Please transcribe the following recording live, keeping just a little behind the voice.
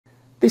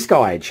This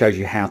guide shows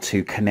you how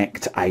to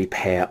connect a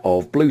pair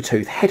of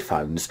Bluetooth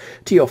headphones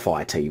to your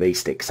Fire TV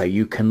stick so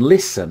you can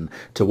listen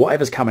to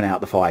whatever's coming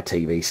out the Fire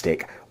TV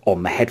stick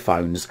on the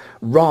headphones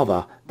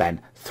rather than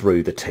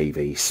through the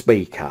TV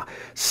speaker.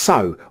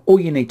 So all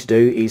you need to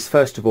do is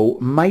first of all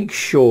make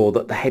sure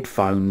that the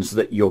headphones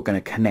that you're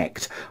going to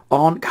connect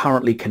aren't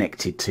currently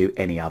connected to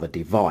any other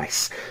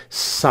device.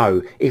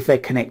 So if they're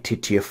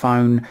connected to your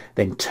phone,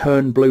 then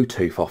turn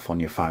Bluetooth off on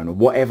your phone, or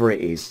whatever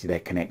it is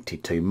they're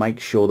connected to. Make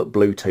sure that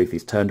Bluetooth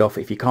is turned off.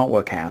 If you can't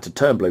work out how to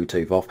turn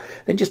Bluetooth off,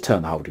 then just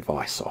turn the whole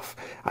device off.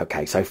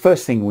 Okay, so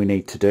first thing we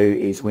need to do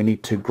is we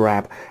need to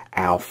grab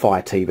our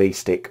Fire TV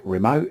stick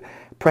remote,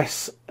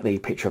 press the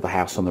picture of the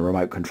house on the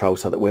remote control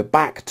so that we're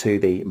back to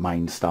the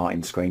main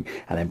starting screen,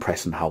 and then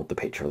press and hold the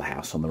picture of the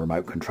house on the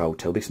remote control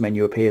till this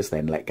menu appears,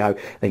 then let go.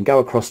 Then go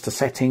across to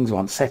settings.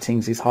 Once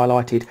settings is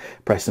highlighted,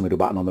 press the middle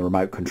button on the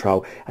remote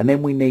control, and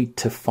then we need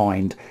to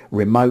find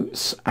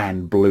remotes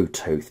and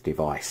Bluetooth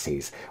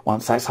devices.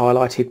 Once that's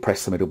highlighted,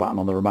 press the middle button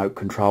on the remote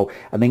control,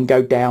 and then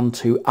go down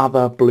to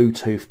other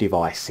Bluetooth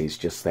devices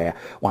just there.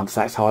 Once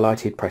that's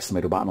highlighted, press the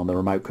middle button on the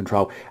remote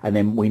control, and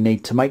then we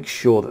need to make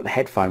sure that the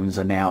headphones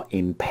are now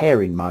in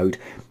pairing mode.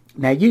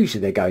 Now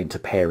usually they go into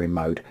pairing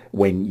mode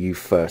when you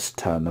first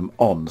turn them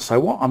on. So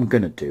what I'm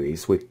going to do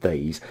is with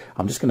these,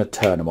 I'm just going to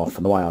turn them off,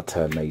 and the way I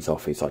turn these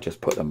off is I just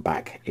put them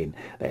back in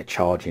their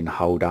charging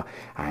holder,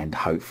 and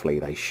hopefully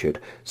they should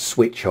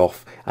switch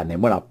off, and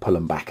then when I pull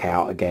them back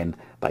out again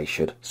they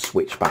should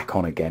switch back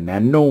on again. Now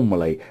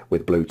normally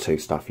with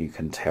Bluetooth stuff you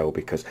can tell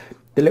because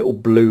the little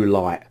blue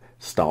light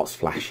starts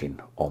flashing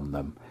on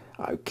them.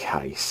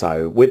 Okay,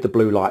 so with the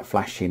blue light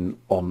flashing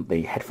on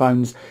the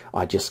headphones,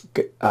 I just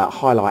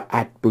highlight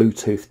add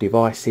Bluetooth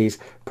devices,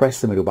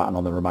 press the middle button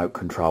on the remote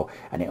control,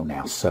 and it will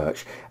now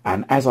search.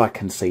 And as I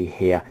can see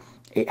here,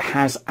 it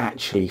has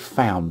actually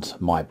found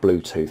my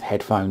Bluetooth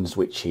headphones,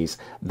 which is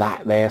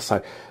that there.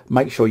 So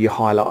make sure you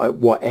highlight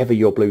whatever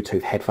your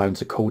Bluetooth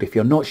headphones are called. If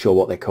you're not sure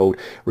what they're called,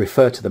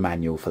 refer to the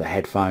manual for the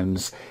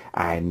headphones.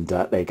 And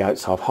there you go.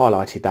 So I've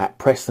highlighted that,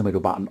 press the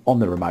middle button on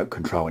the remote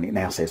control, and it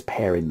now says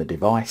pairing the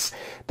device.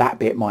 That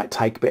bit might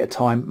take a bit of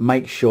time.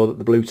 Make sure that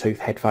the Bluetooth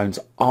headphones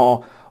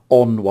are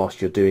on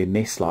whilst you're doing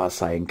this, like I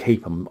say, and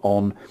keep them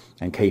on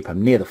and keep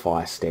them near the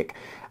Fire Stick.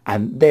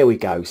 And there we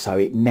go. So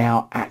it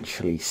now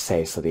actually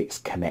says that it's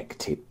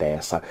connected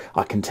there. So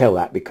I can tell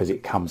that because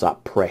it comes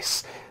up,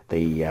 press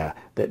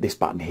this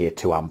button here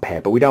to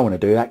unpair. But we don't want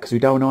to do that because we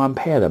don't want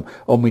to unpair them,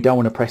 and we don't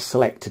want to press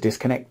select to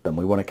disconnect them.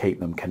 We want to keep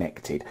them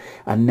connected.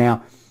 And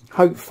now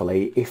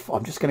hopefully, if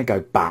I'm just going to go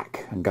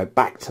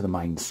back to the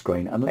main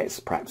screen, and let's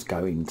perhaps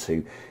go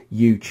into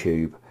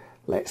YouTube,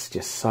 let's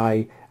just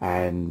say,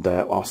 and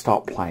I'll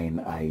start playing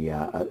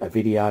a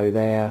video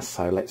there.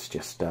 So let's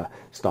just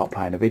start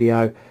playing a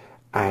video.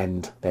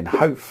 And then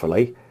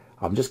hopefully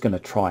I'm just going to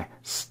try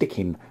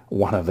sticking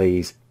one of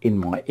these in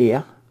my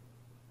ear,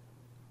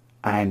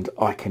 and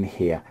I can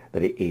hear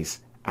that it is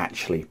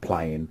actually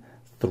playing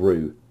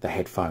through the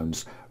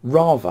headphones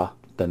rather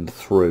than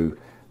through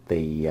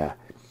the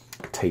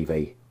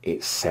TV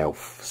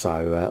itself.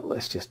 So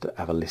let's just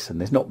have a listen.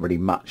 There's not really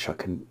much I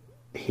can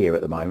hear at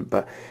the moment,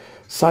 but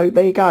so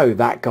there you go.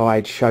 That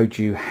guide showed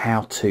you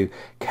how to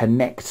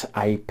connect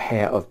a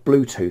pair of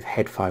Bluetooth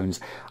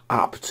headphones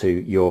up to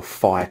your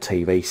Fire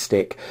TV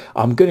stick.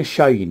 I'm going to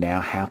show you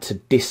now how to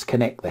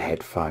disconnect the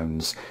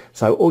headphones.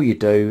 So all you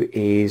do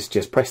is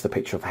just press the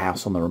picture of the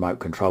house on the remote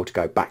control to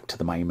go back to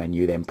the main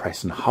menu, then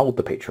press and hold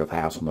the picture of the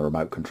house on the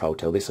remote control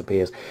till this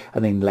appears,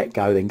 and then let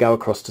go. Then go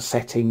across to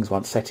settings.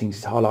 Once settings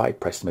is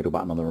highlighted, press the middle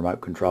button on the remote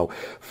control.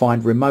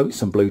 Find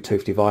remotes and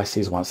Bluetooth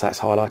devices. Once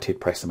that's highlighted,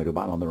 press the middle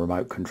button on the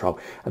remote control,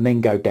 and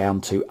then go down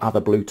to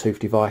other Bluetooth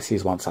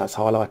devices. Once that's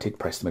highlighted,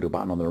 press the middle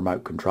button on the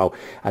remote control,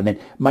 and then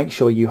make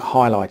sure you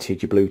highlighted your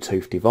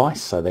Bluetooth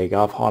device. So there you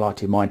go, I've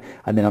highlighted mine,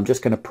 and then I'm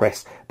just going to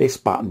press this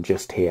button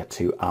just here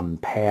to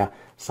unpair.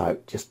 So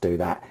just do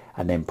that,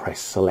 and then press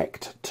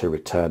select to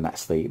return.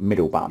 That's the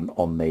middle button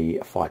on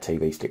the Fire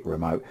TV stick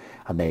remote,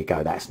 and there you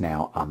go, that's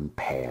now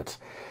unpaired.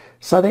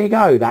 So there you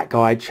go, that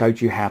guide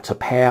showed you how to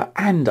pair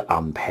and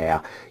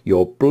unpair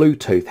your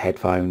Bluetooth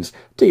headphones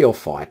to your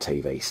Fire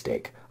TV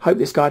stick. Hope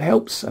this guide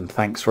helps, and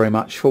thanks very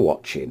much for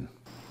watching.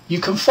 You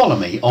can follow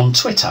me on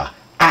Twitter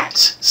at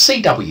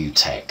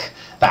CWTech.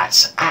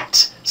 That's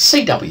at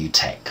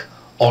CWTech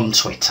on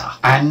Twitter.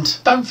 And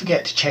don't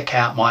forget to check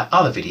out my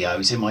other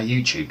videos in my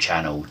YouTube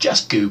channel.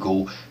 Just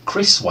Google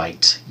Chris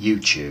Waite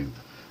YouTube.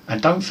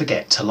 And don't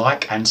forget to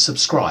like and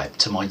subscribe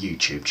to my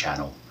YouTube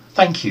channel.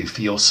 Thank you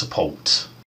for your support.